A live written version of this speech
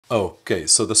Okay,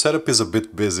 so the setup is a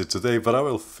bit busy today, but I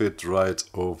will fit right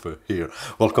over here.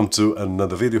 Welcome to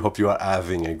another video. Hope you are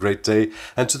having a great day.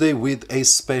 And today with a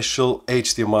special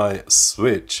HDMI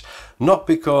switch. Not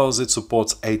because it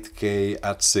supports 8K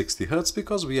at 60 Hz,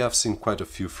 because we have seen quite a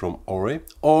few from Ore,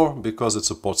 or because it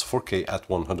supports 4K at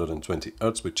 120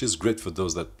 Hz, which is great for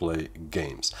those that play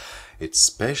games. It's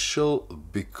special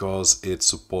because it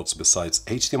supports, besides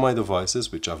HDMI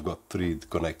devices, which I've got 3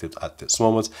 connected at this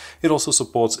moment, it also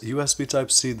supports USB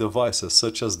Type-C devices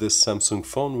such as this Samsung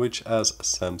phone, which has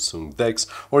Samsung DeX,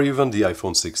 or even the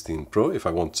iPhone 16 Pro if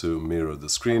I want to mirror the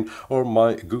screen, or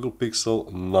my Google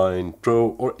Pixel 9 Pro,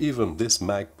 or even this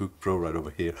MacBook Pro right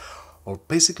over here, or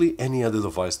basically any other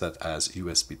device that has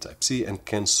USB Type-C and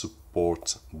can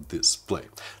support display.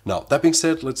 Now, that being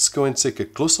said, let's go and take a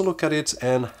closer look at it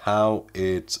and how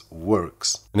it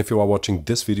works. And if you are watching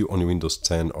this video on your Windows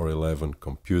 10 or 11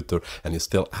 computer and you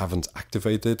still haven't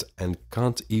activated and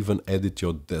can't even edit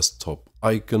your desktop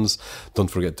icons,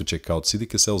 don't forget to check out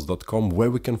cdksales.com,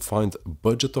 where we can find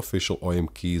budget official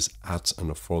OEM keys at an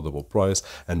affordable price,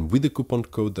 and with the coupon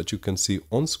code that you can see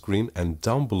on screen and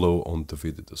down below on the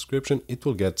video description, it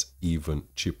will get even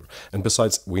cheaper. And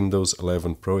besides Windows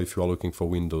 11 Pro, if you are looking for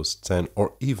Windows 10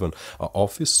 or even an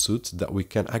Office suite that we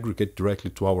can aggregate directly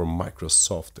to our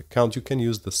Microsoft account, you can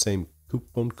use the same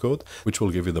coupon code, which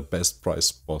will give you the best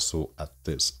price possible at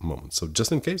this moment. So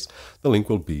just in case, the link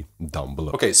will be down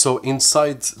below. Okay, so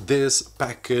inside this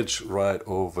package right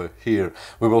over here,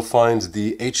 we will find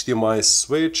the HDMI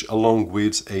switch along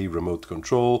with a remote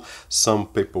control, some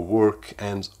paperwork,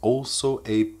 and also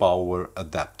a power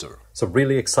adapter. So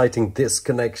really exciting, this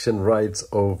connection right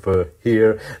over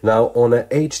here. Now on a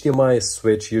HDMI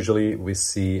switch, usually we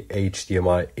see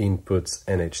HDMI inputs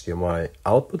and HDMI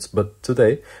outputs, but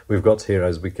today we've got here,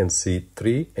 as we can see,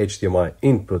 3 HDMI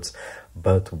inputs,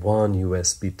 but 1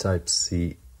 USB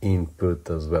Type-C input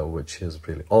as well, which is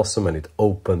really awesome, and it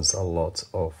opens a lot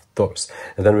of doors.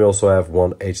 And then we also have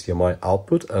 1 HDMI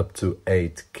output up to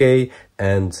 8K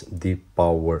and the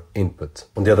power input.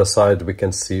 On the other side, we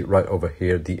can see right over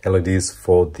here the LEDs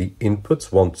for the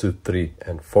inputs 1, 2, 3,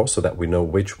 and 4, so that we know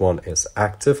which one is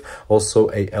active. Also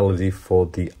a LED for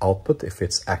the output, if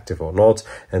it's active or not,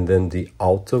 and then the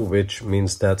auto, which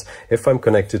means that if I'm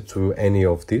connected to any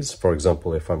of these, for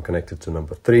example, if I'm connected to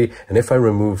number 3, and if I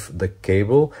remove the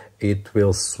cable, it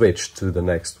will switch to the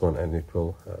next one, and it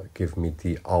will give me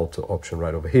the auto option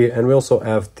right over here. And we also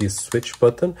have this switch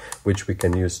button, which we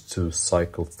can use to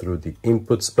cycle through the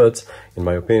inputs, but in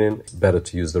my opinion, it's better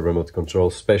to use the remote control,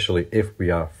 especially if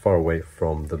we are far away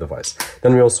from the device.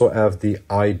 Then we also have the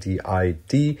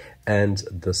ID and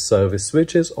the service,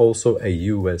 which is also a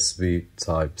USB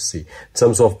Type-C. In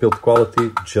terms of build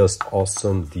quality, just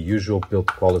awesome. The usual build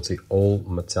quality, all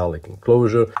metallic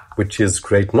enclosure, which is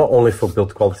great not only for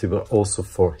build quality but also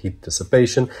for heat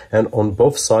dissipation. And on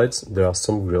both sides there are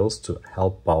some grills to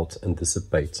help out and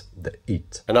dissipate the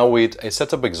heat. And now with a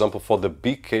setup example for the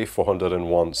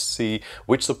BK401C,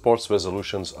 which supports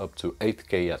resolutions up to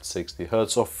 8K at 60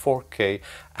 Hz or 4K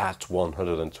at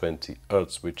 120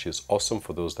 Hz, which is awesome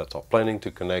for those that are planning to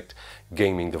connect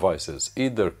gaming devices,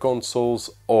 either consoles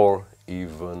or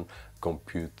even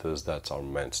computers that are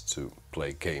meant to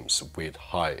play games with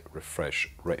high refresh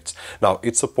rates. Now,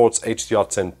 it supports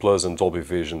HDR10 Plus and Dolby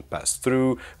Vision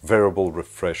pass-through, variable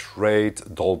refresh rate,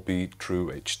 Dolby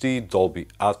True HD, Dolby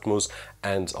Atmos,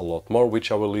 and a lot more, which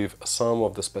I will leave some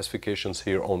of the specifications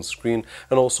here on screen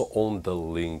and also on the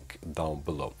link down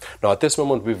below. Now, at this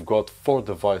moment, we've got 4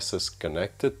 devices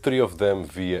connected, 3 of them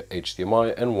via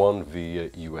HDMI and 1 via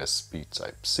USB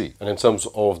Type-C. And in terms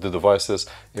of the devices,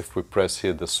 if we press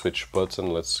here the switch button,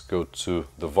 let's go to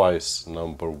device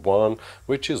number 1,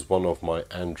 which is one of my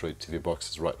Android TV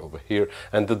boxes right over here,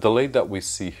 and the delay that we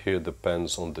see here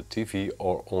depends on the TV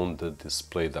or on the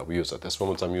display that we use. At this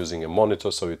moment I'm using a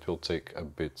monitor, so it will take a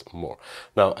bit more.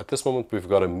 Now at this moment we've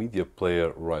got a media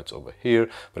player right over here,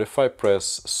 but if I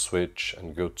press switch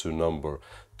and go to number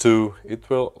 2, it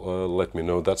will let me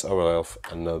know that I will have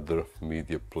another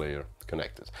media player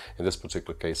connected. In this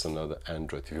particular case, another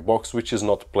Android TV box, which is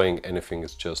not playing anything,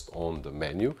 it's just on the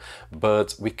menu,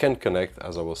 but we can connect,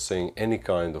 as I was saying, any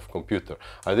kind of computer.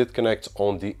 I did connect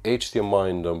on the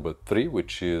HDMI number 3,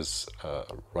 which is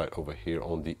right over here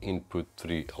on the input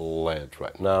 3 LED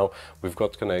right now. We've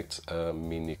got connect a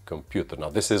mini computer. Now,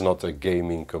 this is not a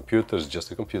gaming computer, it's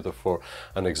just a computer for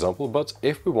an example, but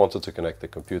if we wanted to connect a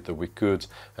computer, we could,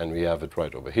 and we have it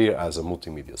right over here as a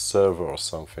multimedia server or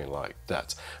something like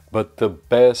that. But the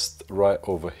best right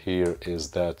over here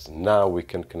is that now we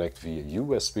can connect via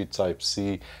USB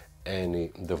Type-C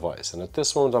any device. And at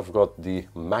this moment I've got the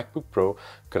MacBook Pro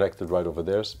connected right over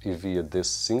there via this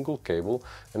single cable.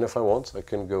 And if I want, I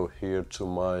can go here to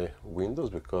my Windows,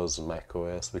 because Mac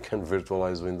OS, we can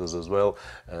virtualize Windows as well,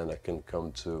 and I can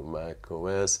come to Mac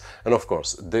OS. And of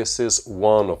course, this is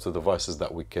one of the devices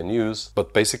that we can use,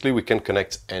 but basically we can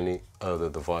connect any other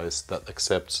device that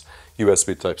accepts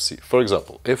USB Type-C. For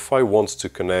example, if I want to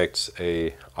connect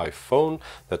a iPhone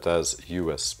that has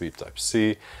USB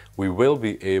Type-C, we will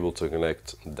be able to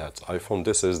connect that iPhone.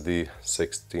 This is the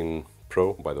 16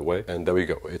 Pro, by the way, and there we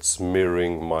go. It's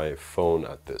mirroring my phone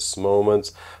at this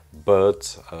moment,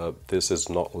 but this is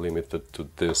not limited to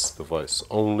this device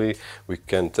only. We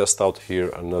can test out here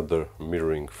another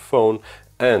mirroring phone.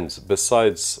 And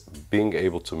besides being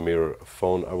able to mirror a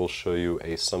phone, I will show you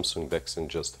a Samsung DeX in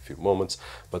just a few moments.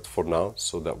 But for now,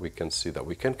 so that we can see that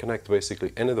we can connect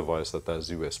basically any device that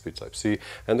has USB Type-C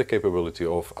and the capability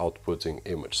of outputting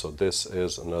image. So this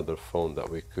is another phone that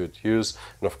we could use.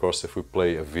 And of course, if we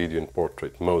play a video in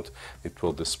portrait mode, it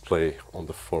will display on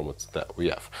the format that we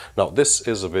have. Now, this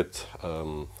is a bit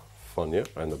funnier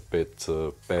and a bit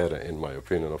better in my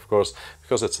opinion, of course,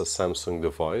 because it's a Samsung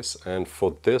device, and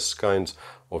for this kind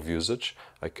of usage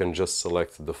I can just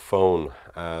select the phone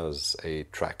as a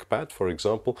trackpad, for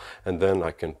example, and then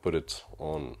I can put it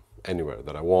on anywhere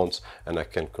that I want, and I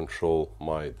can control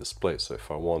my display. So if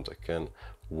I want, I can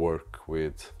work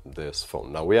with this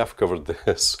phone. Now, we have covered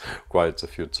this quite a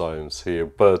few times here,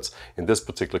 but in this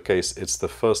particular case, it's the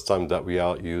first time that we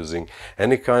are using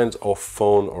any kind of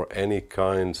phone or any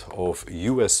kind of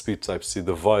USB Type-C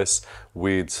device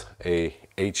with a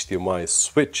HDMI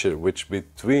switcher, which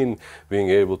between being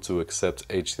able to accept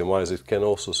HDMIs, it can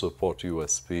also support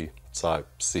USB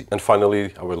Type-C. And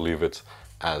finally, I will leave it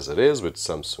as it is with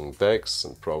Samsung DeX,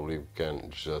 and probably we can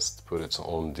just put it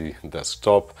on the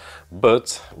desktop.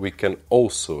 But we can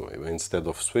also, instead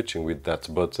of switching with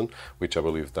that button, which I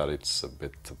believe that it's a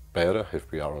bit better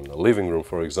if we are in a living room,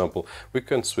 for example, we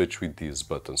can switch with these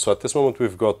buttons. So at this moment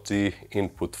we've got the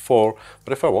input 4,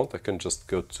 but if I want, I can just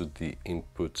go to the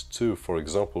input 2, for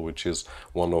example, which is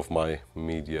one of my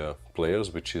media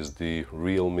players, which is the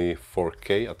Realme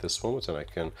 4K at this moment, and I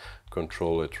can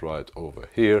control it right over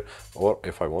here. Or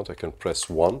if I want, I can press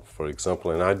 1, for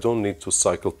example, and I don't need to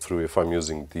cycle through if I'm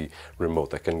using the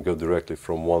remote. I can go directly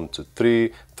from 1 to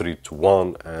 3, 3 to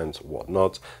 1, and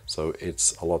whatnot. So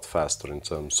it's a lot faster in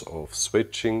terms of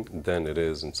switching than it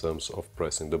is in terms of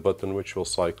pressing the button, which will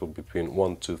cycle between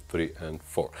 1, 2, 3, and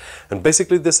 4. And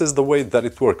basically, this is the way that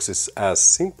it works. It's as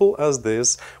simple as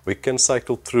this. We can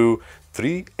cycle through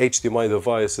 3 HDMI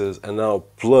devices and now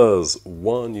plus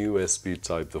 1 USB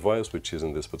type device, which is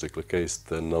in this particular case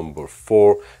the number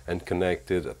 4, and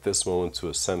connected at this moment to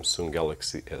a Samsung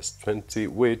Galaxy S20,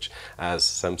 which has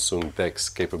Samsung DeX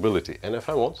capability. And if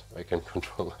I want, I can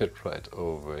control it right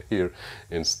over here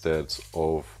instead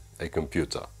of a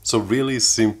computer. So really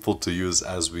simple to use,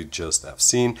 as we just have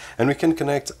seen, and we can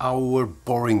connect our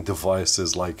boring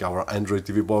devices like our Android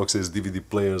TV boxes, DVD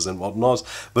players and whatnot,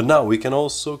 but now we can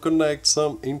also connect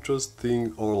some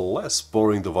interesting or less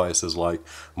boring devices like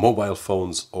mobile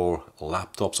phones or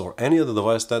laptops or any other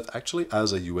device that actually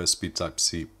has a USB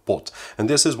Type-C port. And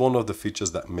this is one of the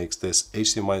features that makes this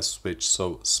HDMI switch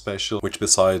so special, which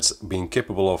besides being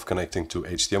capable of connecting to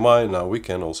HDMI, now we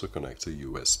can also connect to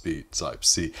USB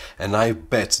Type-C. And I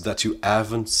bet that you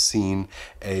haven't seen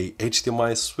a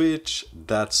HDMI switch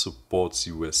that supports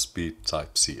USB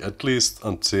Type-C, at least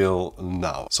until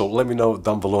now. So let me know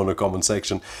down below in the comment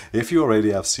section if you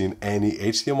already have seen any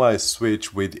HDMI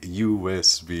switch with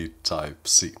USB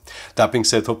Type-C. That being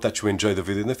said, hope that you enjoyed the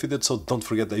video, and if you did so, don't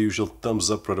forget the usual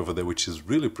thumbs up right over there, which is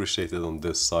really appreciated on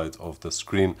this side of the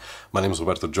screen. My name is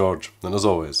Roberto, and as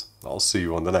always, I'll see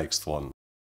you on the next one.